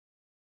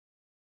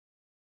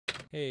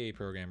Hey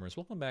programmers,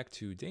 welcome back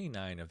to day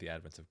 9 of the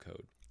Advent of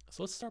Code.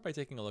 So let's start by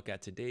taking a look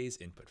at today's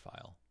input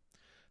file.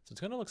 So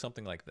it's going to look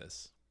something like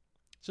this.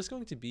 It's just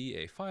going to be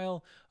a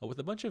file with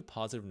a bunch of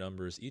positive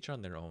numbers, each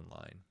on their own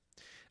line.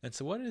 And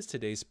so what is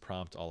today's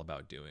prompt all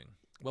about doing?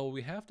 Well, what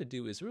we have to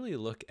do is really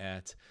look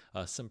at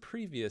some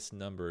previous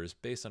numbers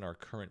based on our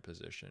current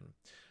position.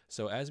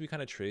 So as we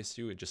kind of trace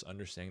through it, just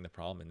understanding the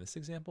problem in this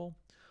example,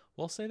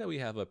 we'll say that we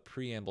have a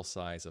preamble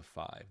size of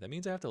 5. That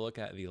means I have to look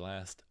at the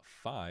last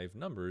 5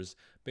 numbers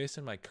based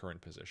on my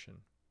current position.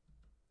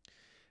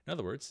 In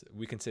other words,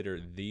 we consider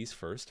these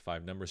first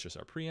 5 numbers just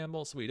our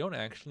preamble, so we don't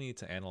actually need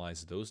to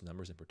analyze those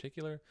numbers in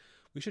particular.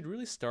 We should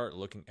really start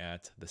looking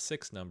at the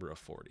 6th number of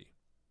 40.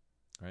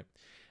 Right?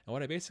 And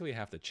what I basically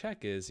have to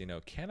check is,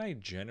 can I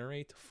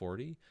generate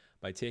 40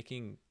 by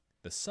taking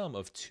the sum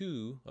of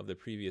 2 of the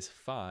previous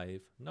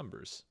 5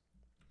 numbers?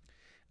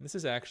 And this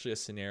is actually a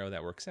scenario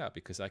that works out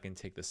because I can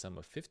take the sum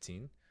of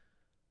 15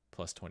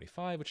 plus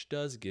 25, which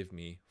does give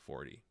me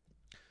 40.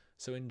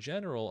 So in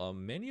general,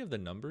 many of the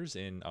numbers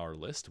in our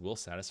list will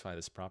satisfy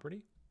this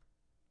property.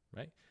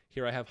 Right?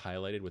 Here I have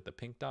highlighted with the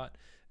pink dot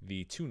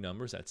the 2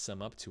 numbers that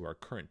sum up to our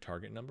current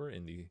target number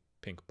in the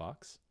pink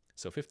box.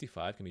 So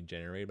 55 can be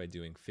generated by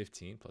doing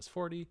 15 plus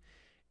 40,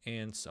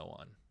 and so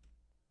on.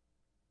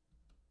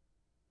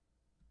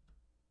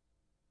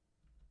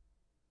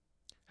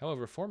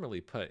 However,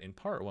 formally put, in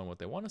part 1, what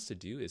they want us to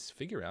do is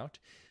figure out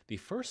the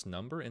first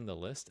number in the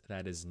list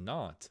that is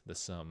not the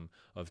sum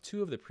of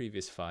 2 of the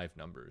previous 5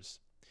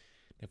 numbers.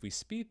 If we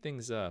speed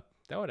things up,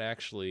 that would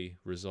actually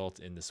result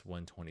in this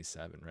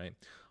 127, right?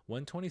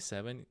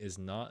 127 is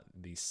not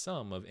the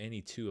sum of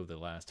any 2 of the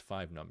last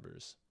 5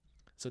 numbers.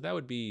 So that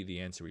would be the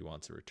answer we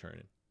want to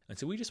return. And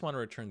so we just want to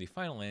return the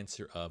final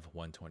answer of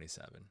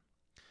 127.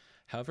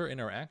 However, in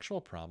our actual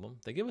problem,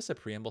 they give us a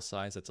preamble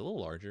size that's a little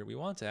larger. We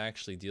want to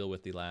actually deal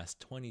with the last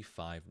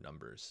 25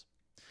 numbers.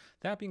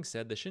 That being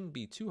said, this shouldn't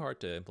be too hard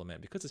to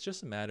implement because it's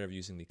just a matter of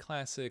using the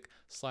classic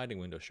sliding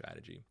window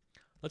strategy.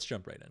 Let's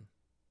jump right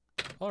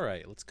in. All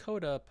right, let's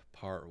code up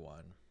part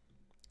 1.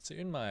 So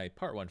in my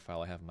part 1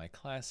 file, I have my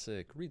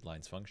classic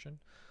readLines function.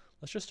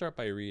 Let's just start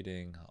by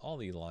reading all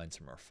the lines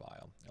from our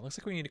file. It looks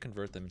like we need to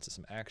convert them into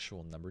some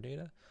actual number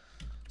data.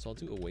 So I'll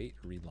do await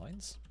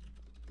readLines.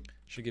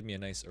 Should give me a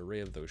nice array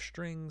of those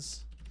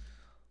strings.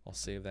 I'll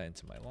save that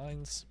into my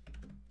lines.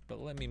 But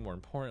let me, more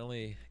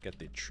importantly, get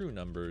the true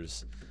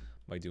numbers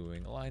by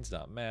doing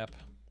lines.map,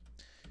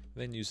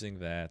 then using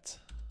that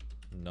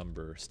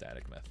number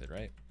static method,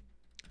 right?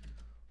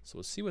 So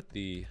we'll see what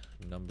the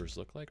numbers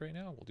look like right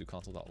now. We'll do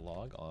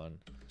console.log on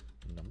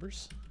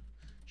numbers.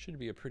 Should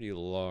be a pretty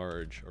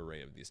large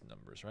array of these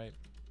numbers, right?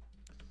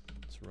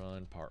 Let's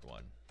run part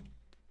 1.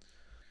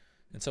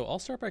 And so I'll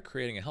start by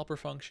creating a helper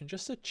function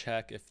just to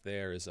check if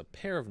there is a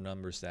pair of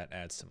numbers that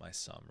adds to my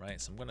sum, right?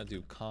 So I'm going to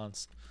do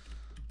const,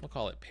 we'll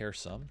call it pair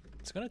sum.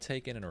 It's going to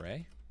take in an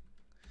array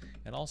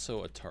and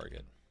also a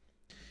target.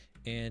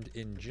 And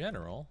in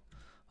general,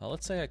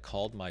 let's say I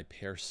called my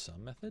pair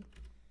sum method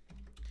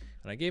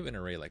and I gave an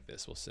array like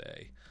this. We'll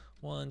say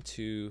 1,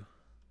 2,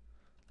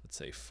 let's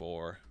say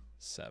 4,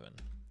 7.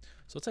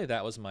 So let's say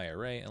that was my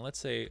array, and let's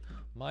say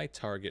my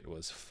target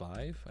was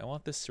 5. I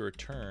want this to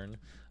return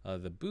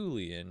the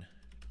Boolean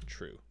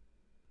true.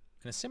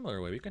 In a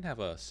similar way, we can have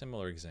a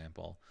similar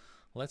example.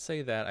 Let's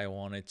say that I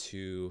wanted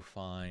to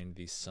find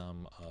the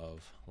sum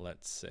of,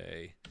 let's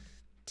say,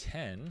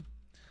 10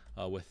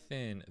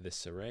 within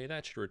this array.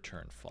 That should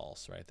return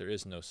false, right? There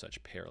is no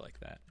such pair like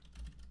that.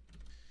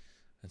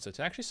 And so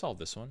to actually solve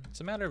this one,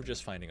 it's a matter of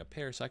just finding a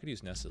pair. So I could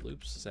use nested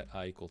loops, set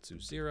I equal to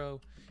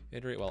 0,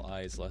 iterate while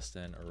I is less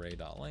than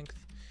array.length,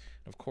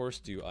 and of course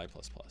do I++.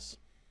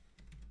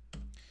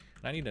 And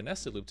I need a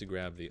nested loop to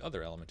grab the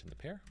other element in the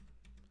pair.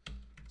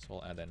 So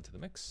I'll add that into the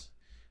mix.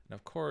 And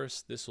of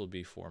course, this will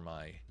be for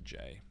my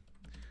j.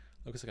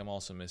 Looks like I'm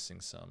also missing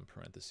some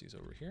parentheses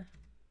over here.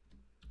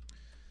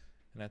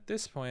 And at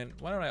this point,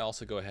 why don't I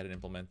also go ahead and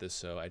implement this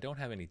so I don't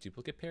have any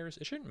duplicate pairs.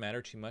 It shouldn't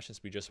matter too much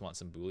since we just want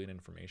some Boolean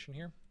information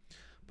here.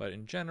 But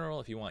in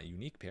general, if you want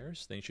unique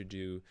pairs, then you should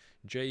do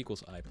j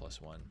equals I plus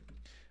 1.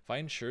 If I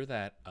ensure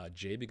that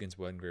j begins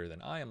 1 greater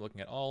than I, I'm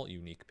looking at all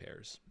unique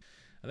pairs.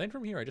 And then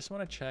from here, I just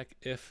want to check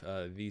if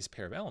these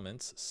pair of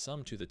elements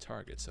sum to the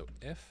target. So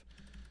if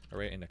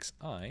array at index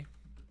I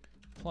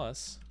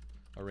plus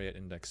array at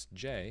index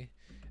j,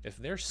 if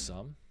their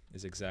sum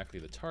is exactly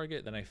the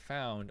target, then I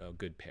found a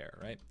good pair,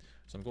 right?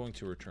 So I'm going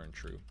to return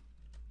true.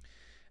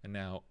 And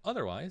now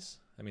otherwise,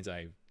 that means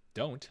I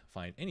don't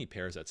find any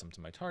pairs that sum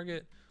to my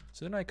target,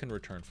 so then I can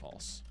return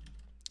false.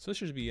 So this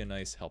should be a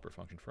nice helper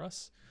function for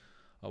us.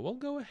 We'll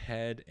go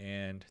ahead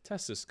and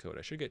test this code.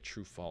 I should get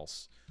true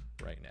false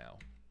right now.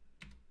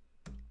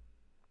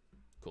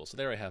 Cool, so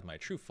there I have my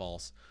true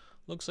false.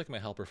 Looks like my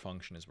helper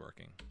function is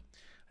working.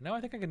 And now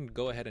I think I can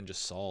go ahead and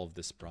just solve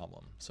this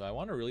problem. So I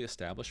want to really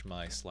establish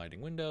my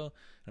sliding window,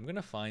 and I'm going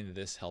to find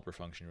this helper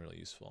function really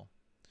useful.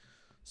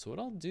 So what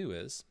I'll do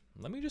is,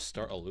 let me just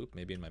start a loop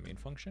maybe in my main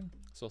function.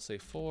 So I'll say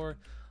for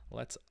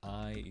let's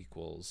I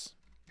equals,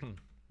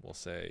 we'll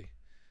say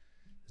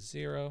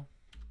 0,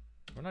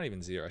 or not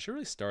even 0. I should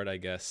really start, I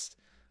guess,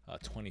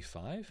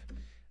 25.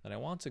 And I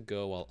want to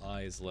go while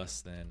I is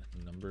less than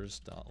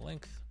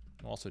numbers.length.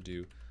 I'll also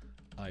do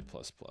I++.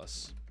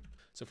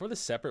 So for the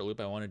separate loop,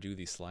 I want to do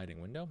the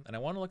sliding window, and I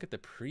want to look at the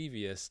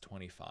previous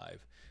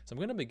 25. So I'm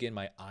going to begin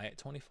my I at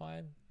 25,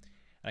 and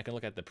I can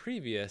look at the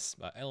previous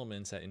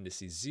elements at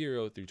indices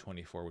 0 through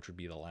 24, which would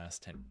be the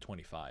last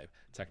 25,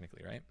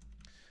 technically, right?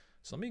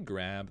 So let me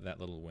grab that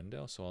little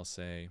window. So I'll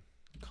say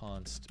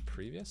const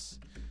previous,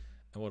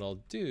 and what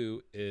I'll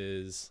do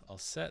is I'll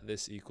set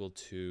this equal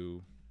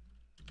to,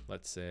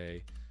 let's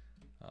say,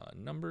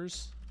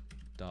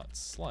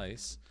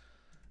 numbers.slice.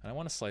 And I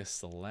want to slice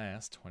the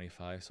last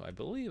 25, so I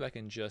believe I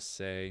can just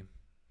say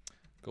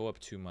go up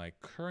to my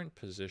current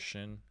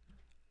position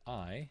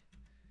I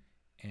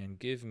and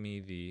give me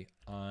the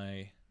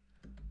I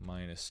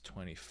minus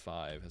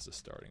 25 as a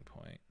starting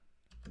point,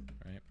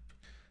 right?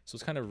 So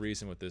it's kind of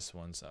reason what this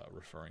one's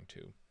referring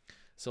to.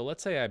 So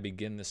let's say I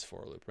begin this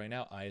for loop. Right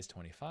now I is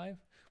 25,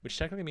 which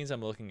technically means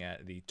I'm looking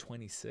at the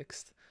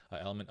 26th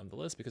element of the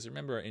list, because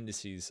remember our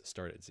indices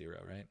start at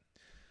 0, right?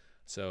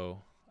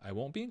 So I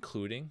won't be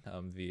including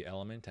the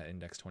element at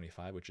index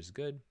 25, which is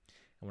good.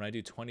 And when I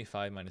do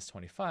 25 minus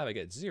 25, I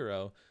get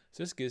 0.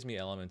 So this gives me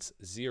elements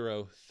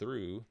 0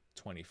 through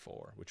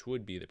 24, which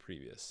would be the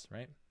previous,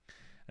 right?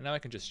 And now I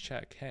can just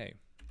check, hey,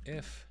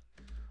 if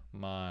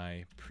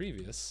my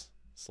previous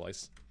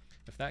slice,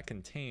 if that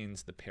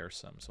contains the pair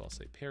sum. So I'll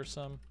say pair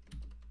sum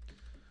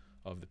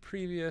of the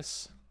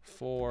previous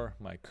for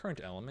my current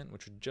element,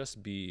 which would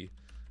just be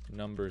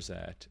numbers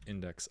at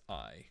index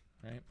I,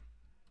 right?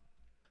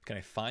 Can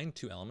I find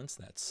two elements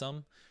that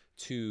sum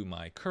to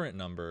my current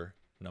numbers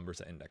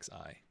at index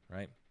I,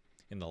 right?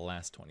 In the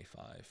last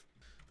 25.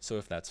 So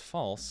if that's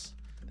false,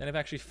 then I've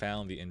actually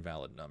found the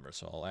invalid number.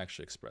 So I'll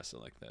actually express it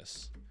like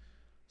this.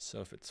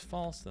 So if it's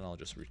false, then I'll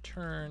just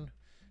return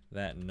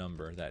that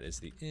number that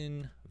is the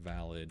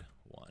invalid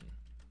one.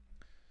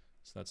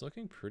 So that's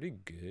looking pretty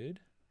good.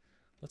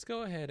 Let's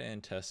go ahead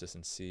and test this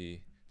and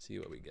see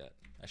what we get.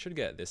 I should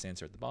get this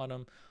answer at the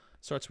bottom.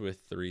 Starts with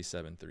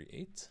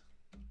 3738.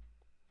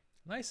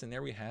 Nice, and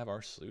there we have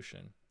our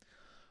solution.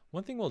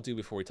 One thing we'll do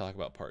before we talk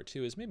about part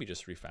 2 is maybe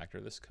just refactor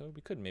this code.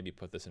 We could maybe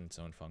put this in its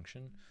own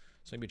function.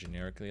 So maybe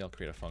generically I'll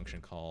create a function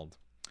called,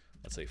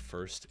 let's say,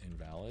 first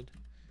invalid.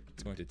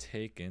 It's going to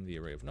take in the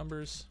array of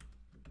numbers.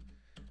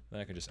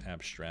 Then I can just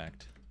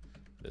abstract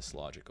this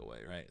logic away,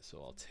 right?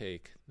 So I'll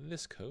take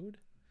this code,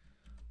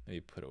 maybe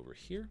put over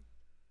here.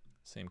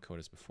 Same code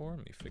as before.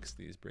 Let me fix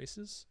these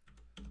braces.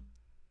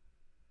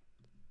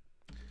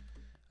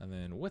 And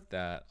then with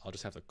that, I'll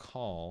just have to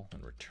call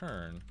and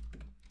return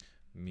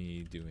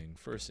me doing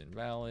first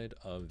invalid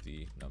of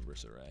the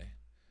numbers array.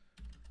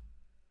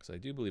 Because I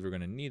do believe we're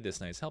going to need this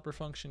nice helper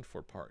function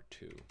for part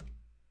 2.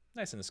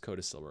 Nice, and this code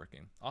is still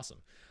working. Awesome.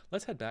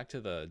 Let's head back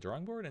to the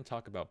drawing board and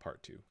talk about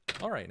part 2.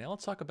 All right, now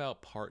let's talk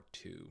about part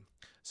 2.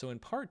 So in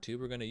part 2,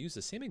 we're going to use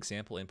the same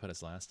example input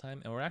as last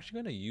time, and we're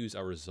actually going to use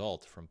our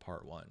result from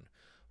part 1.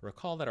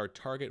 Recall that our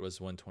target was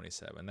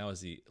 127. That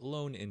was the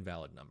lone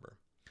invalid number.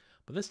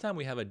 But this time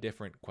we have a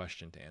different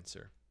question to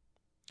answer.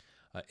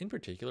 In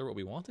particular, what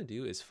we want to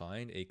do is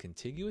find a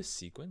contiguous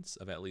sequence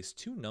of at least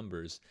two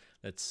numbers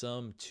that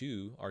sum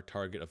to our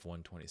target of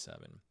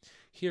 127.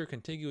 Here,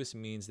 contiguous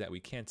means that we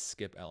can't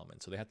skip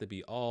elements, so they have to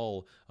be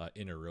all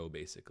in a row,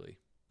 basically.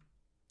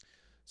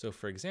 So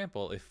for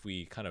example, if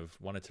we kind of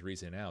wanted to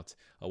reason out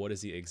what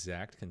is the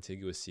exact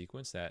contiguous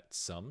sequence that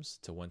sums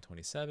to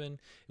 127, it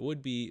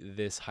would be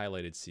this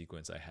highlighted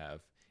sequence I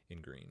have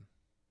in green.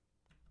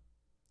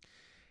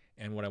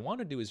 And what I want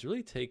to do is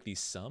really take the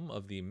sum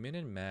of the min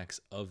and max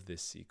of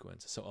this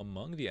sequence. So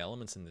among the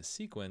elements in this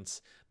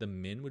sequence, the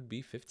min would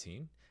be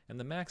 15 and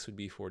the max would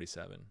be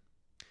 47.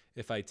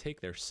 If I take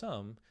their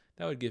sum,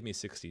 that would give me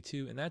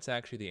 62, and that's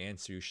actually the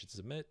answer you should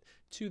submit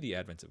to the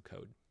Advent of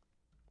Code.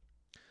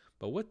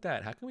 But with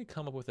that, how can we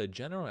come up with a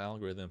general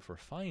algorithm for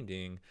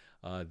finding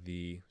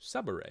the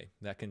subarray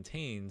that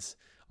contains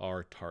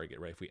our target,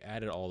 right? If we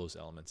added all those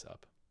elements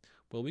up.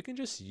 Well, we can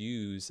just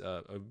use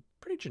a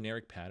pretty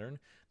generic pattern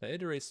that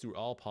iterates through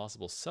all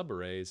possible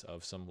subarrays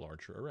of some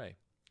larger array.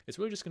 It's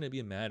really just going to be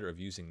a matter of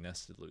using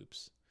nested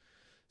loops.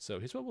 So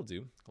here's what we'll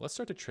do. Let's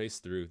start to trace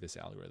through this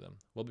algorithm.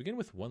 We'll begin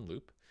with one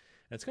loop,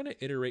 and it's going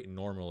to iterate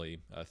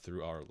normally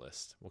through our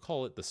list. We'll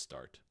call it the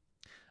start.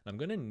 I'm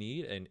going to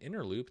need an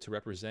inner loop to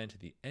represent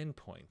the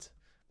endpoint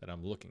that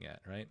I'm looking at,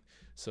 right?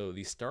 So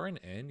the start and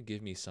end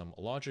give me some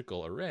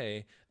logical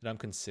array that I'm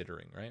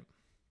considering, right?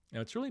 Now,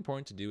 what's really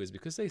important to do is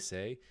because they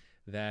say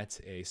that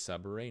a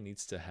subarray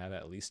needs to have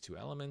at least two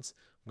elements,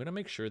 I'm going to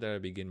make sure that I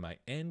begin my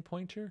end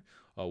pointer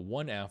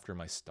one after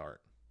my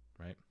start,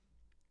 right?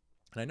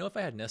 And I know if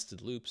I had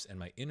nested loops and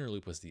my inner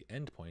loop was the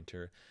end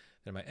pointer,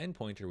 then my end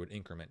pointer would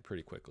increment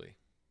pretty quickly.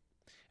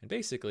 And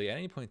basically, at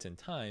any point in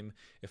time,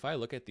 if I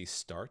look at the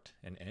start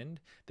and end,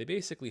 they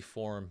basically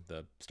form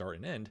the start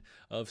and end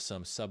of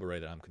some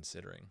subarray that I'm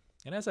considering.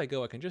 And as I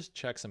go, I can just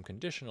check some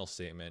conditional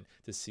statement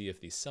to see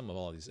if the sum of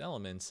all these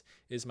elements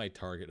is my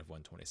target of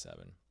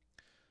 127.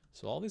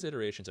 So all these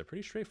iterations are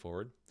pretty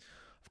straightforward.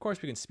 Of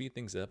course, we can speed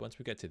things up. Once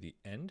we get to the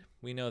end,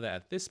 we know that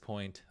at this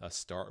point, a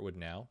start would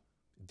now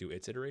do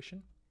its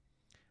iteration.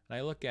 And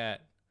I look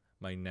at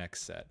my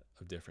next set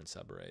of different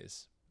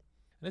subarrays.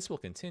 And this will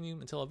continue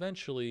until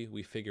eventually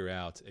we figure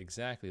out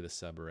exactly the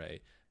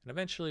subarray. And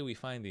eventually we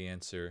find the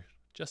answer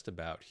just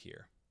about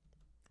here.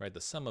 Right? The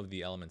sum of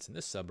the elements in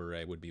this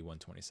subarray would be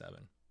 127.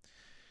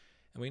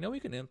 And we know we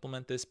can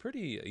implement this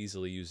pretty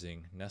easily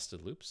using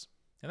nested loops.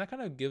 And that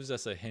kind of gives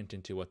us a hint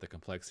into what the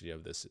complexity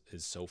of this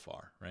is so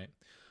far, right?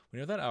 We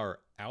know that our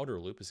outer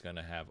loop is going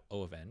to have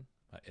O of n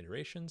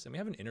iterations, and we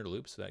have an inner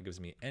loop, so that gives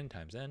me n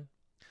times n.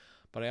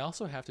 But I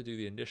also have to do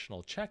the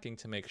additional checking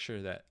to make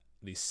sure that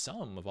the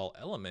sum of all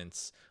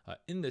elements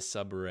in this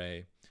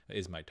subarray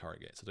is my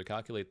target. So to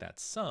calculate that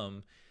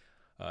sum,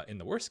 in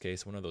the worst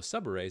case, one of those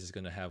subarrays is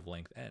going to have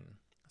length n.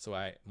 So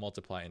I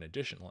multiply an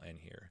additional n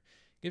here,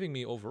 giving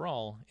me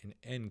overall an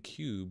n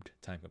cubed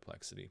time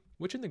complexity,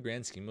 which in the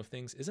grand scheme of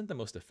things isn't the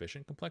most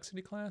efficient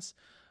complexity class,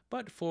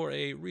 but for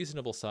a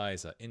reasonable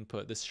size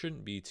input, this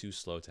shouldn't be too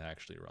slow to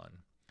actually run.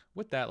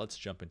 With that, let's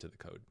jump into the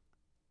code.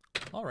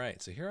 All right,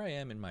 so here I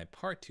am in my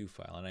part 2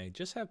 file, and I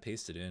just have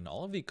pasted in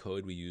all of the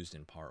code we used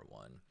in part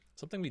 1.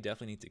 Something we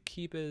definitely need to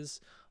keep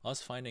is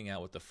us finding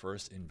out what the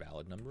first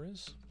invalid number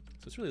is.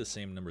 So it's really the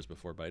same number as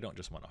before, but I don't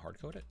just want to hard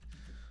code it.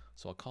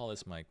 So I'll call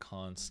this my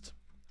const.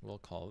 We'll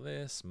call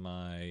this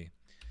my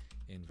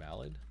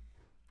invalid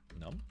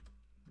num.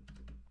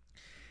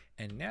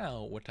 And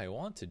now what I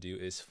want to do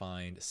is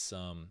find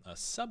some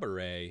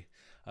subarray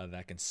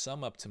that can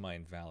sum up to my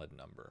invalid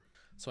number.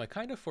 So I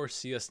kind of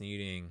foresee us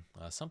needing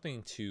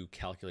something to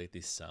calculate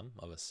the sum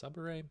of a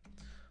subarray.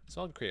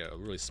 So I'll create a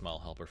really small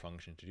helper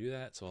function to do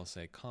that. So I'll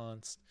say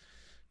const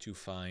to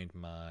find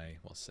my,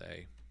 we'll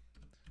say,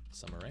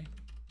 sumarray.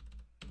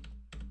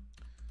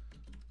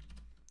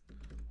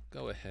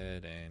 Go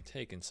ahead and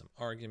take in some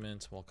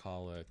arguments. We'll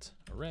call it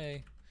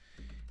array.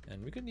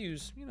 And we can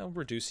use,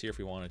 reduce here if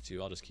we wanted to.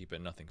 I'll just keep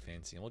it nothing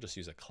fancy. And we'll just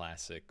use a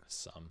classic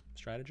sum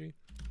strategy.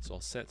 So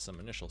I'll set some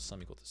initial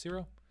sum equal to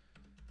 0.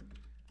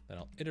 Then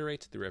I'll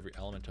iterate through every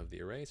element of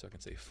the array. So I can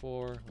say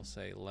for, we'll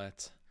say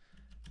let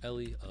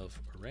ele of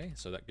array.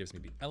 So that gives me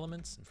the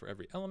elements. And for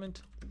every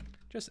element,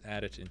 just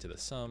add it into the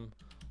sum.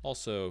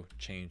 Also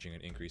changing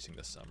and increasing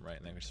the sum, right?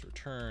 And then we just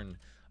return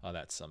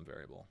that sum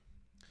variable.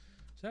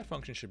 So that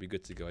function should be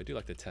good to go. I do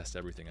like to test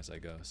everything as I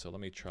go. So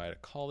let me try to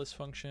call this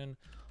function.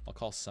 I'll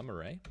call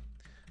sumarray,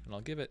 and I'll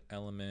give it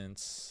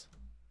elements,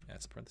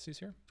 add some parentheses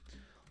here.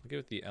 I'll give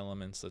it the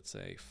elements, let's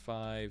say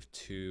 5,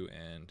 2,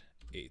 and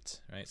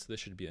 8, right? So this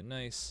should be a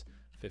nice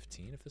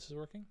 15 if this is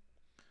working.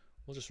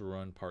 We'll just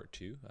run part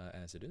 2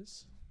 as it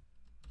is.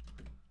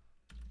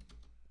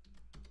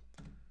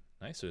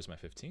 Nice, so there's my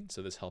 15.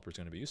 So this helper is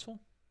going to be useful.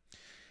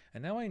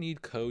 And now I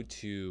need code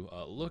to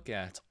look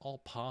at all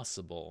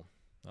possible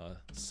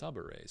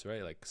subarrays,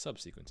 right? Like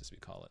subsequences, we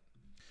call it.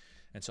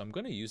 And so I'm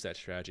going to use that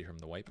strategy from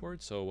the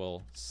whiteboard. So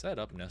we'll set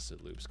up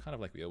nested loops, kind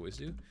of like we always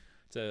do,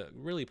 to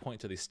really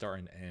point to the start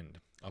and end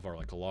of our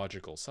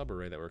logical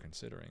subarray that we're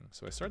considering.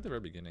 So I start at the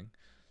very beginning.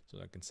 So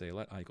I can say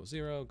let I equal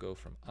 0, go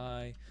from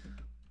I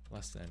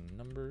less than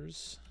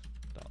numbers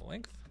dot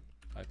length,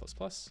 I plus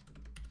plus.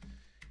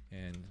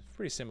 And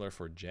pretty similar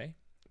for j.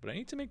 But I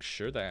need to make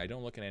sure that I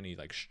don't look at any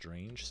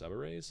strange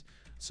subarrays.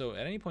 So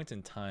at any point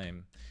in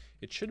time,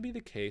 it should be the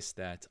case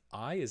that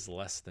I is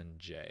less than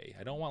j.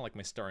 I don't want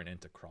my start and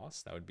end to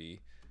cross. That would be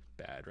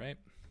bad, right?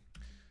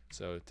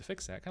 So to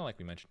fix that, kind of like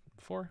we mentioned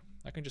before,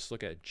 I can just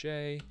look at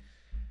j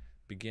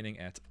beginning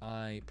at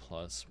I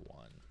plus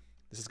 1.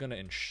 This is going to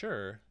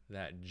ensure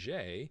that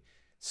j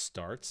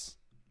starts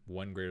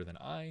 1 greater than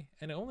I,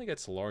 and it only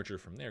gets larger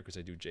from there because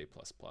I do j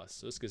plus plus.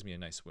 So this gives me a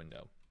nice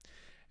window.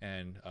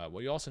 And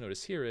what you also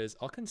notice here is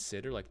I'll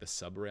consider the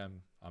subarray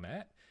I'm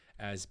at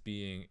as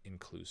being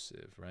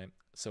inclusive, right?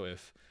 So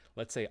if,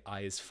 let's say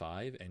I is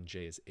 5 and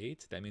j is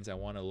 8, that means I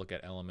want to look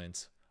at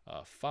elements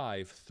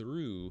 5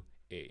 through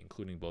 8,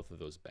 including both of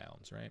those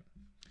bounds, right?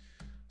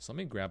 So let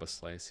me grab a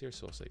slice here.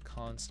 So I'll say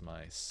const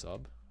my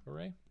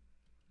subarray,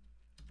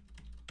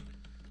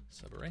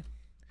 and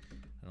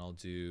I'll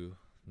do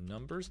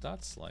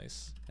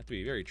numbers.slice. I have to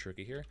be very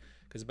tricky here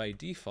because by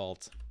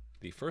default,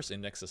 the first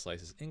index of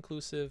slice is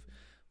inclusive,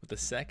 but the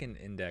second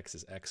index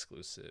is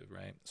exclusive,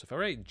 right? So if I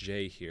write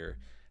j here,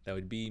 that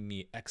would be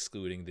me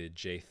excluding the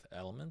jth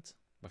element.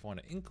 But if I want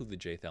to include the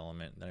jth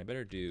element, then I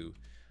better do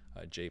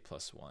j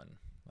plus 1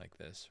 like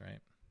this, right?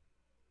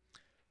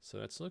 So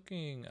that's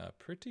looking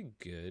pretty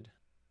good.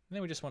 And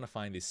then we just want to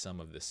find the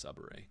sum of this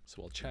subarray.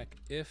 So we'll check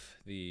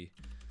if the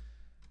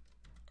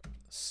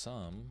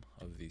sum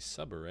of the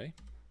subarray,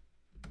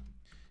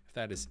 if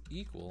that is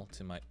equal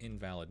to my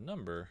invalid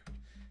number,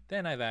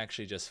 then I've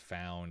actually just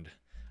found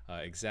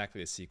exactly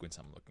the sequence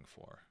I'm looking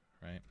for,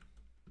 right?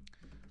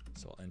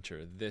 So I'll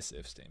enter this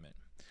if statement.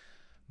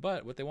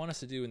 But what they want us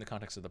to do in the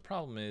context of the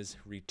problem is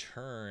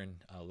return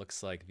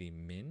looks like the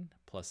min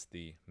plus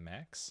the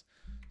max.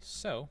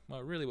 So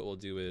really what we'll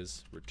do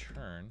is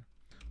return,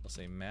 we'll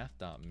say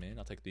math.min.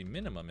 I'll take the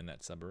minimum in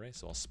that subarray,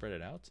 so I'll spread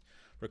it out.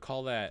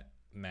 Recall that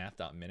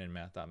math.min and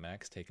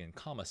math.max take in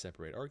comma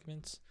separate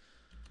arguments.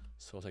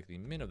 So we'll take the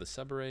min of the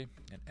subarray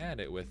and add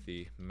it with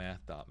the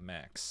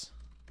math.max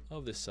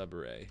of this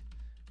subarray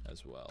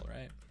as well,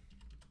 right?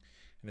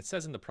 And it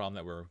says in the problem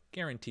that we're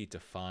guaranteed to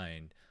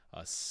find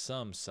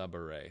some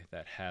subarray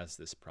that has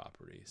this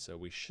property. So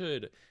we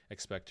should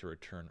expect to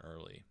return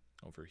early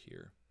over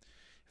here.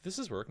 If this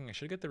is working, I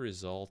should get the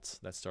result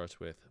that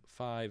starts with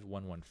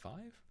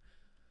 5115.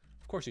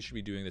 Of course, you should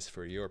be doing this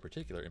for your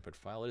particular input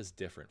file. It is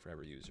different for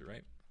every user,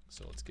 right?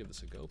 So let's give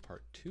this a go,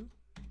 part 2.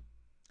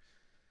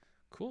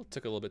 Cool,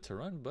 took a little bit to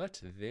run, but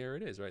there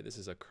it is, right? This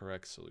is a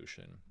correct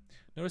solution.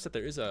 Notice that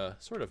there is a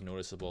sort of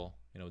noticeable,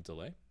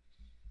 delay,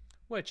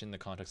 which in the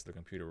context of the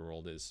computer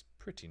world is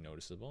pretty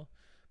noticeable.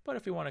 But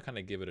if we want to kind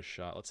of give it a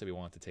shot, let's say we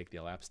want to take the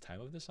elapsed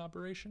time of this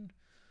operation.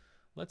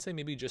 Let's say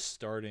maybe just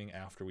starting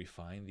after we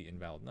find the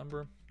invalid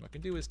number. What I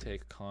can do is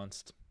take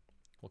const,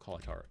 we'll call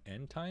it our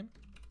end time,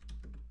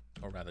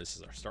 or rather this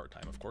is our start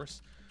time, of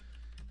course.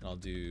 And I'll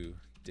do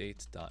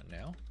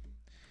date.now.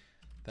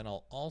 Then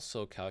I'll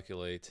also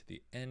calculate the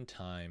end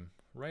time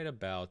right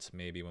about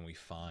maybe when we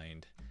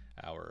find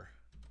our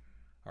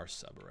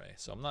subarray.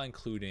 So I'm not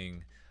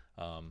including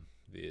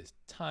the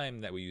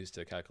time that we use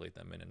to calculate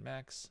the min and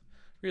max.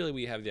 Really,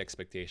 we have the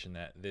expectation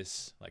that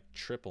this like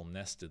triple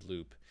nested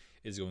loop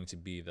is going to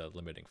be the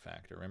limiting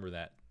factor. Remember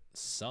that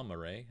sum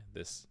array,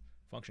 this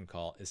function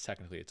call, is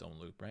technically its own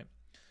loop, right?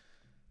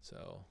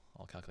 So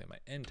I'll calculate my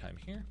end time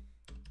here.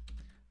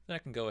 Then I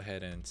can go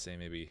ahead and say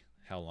maybe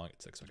how long it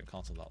took. So I can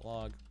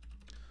console.log.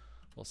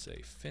 We'll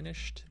say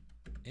finished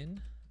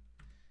in.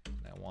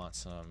 And I want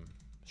some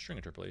string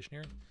interpolation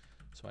here.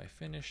 So I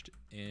finished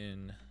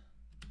in,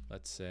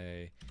 let's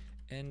say,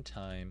 end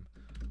time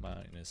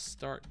minus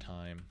start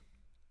time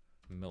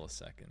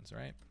milliseconds,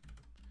 right?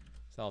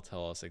 So that'll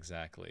tell us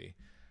exactly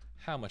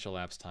how much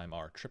elapsed time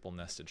our triple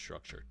nested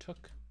structure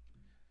took.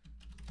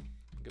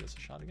 Give this a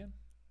shot again.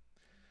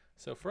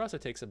 So for us,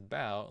 it takes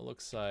about, it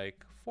looks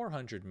like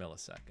 400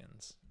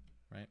 milliseconds,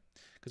 right?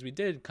 Because we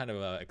did kind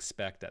of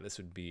expect that this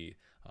would be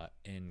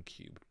n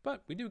cubed,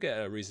 but we do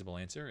get a reasonable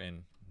answer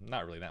in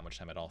not really that much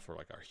time at all for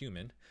like our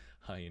human,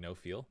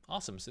 feel.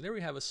 Awesome. So there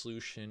we have a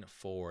solution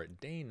for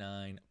day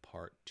 9,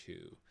 part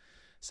 2.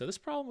 So this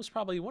problem was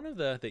probably one of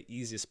the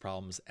easiest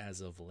problems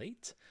as of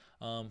late.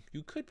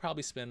 You could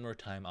probably spend more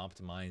time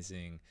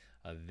optimizing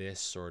this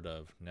sort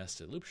of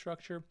nested loop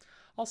structure.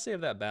 I'll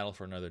save that battle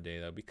for another day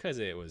though, because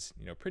it was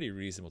pretty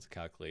reasonable to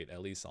calculate,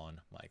 at least on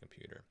my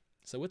computer.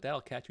 So with that, I'll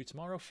catch you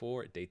tomorrow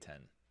for day 10.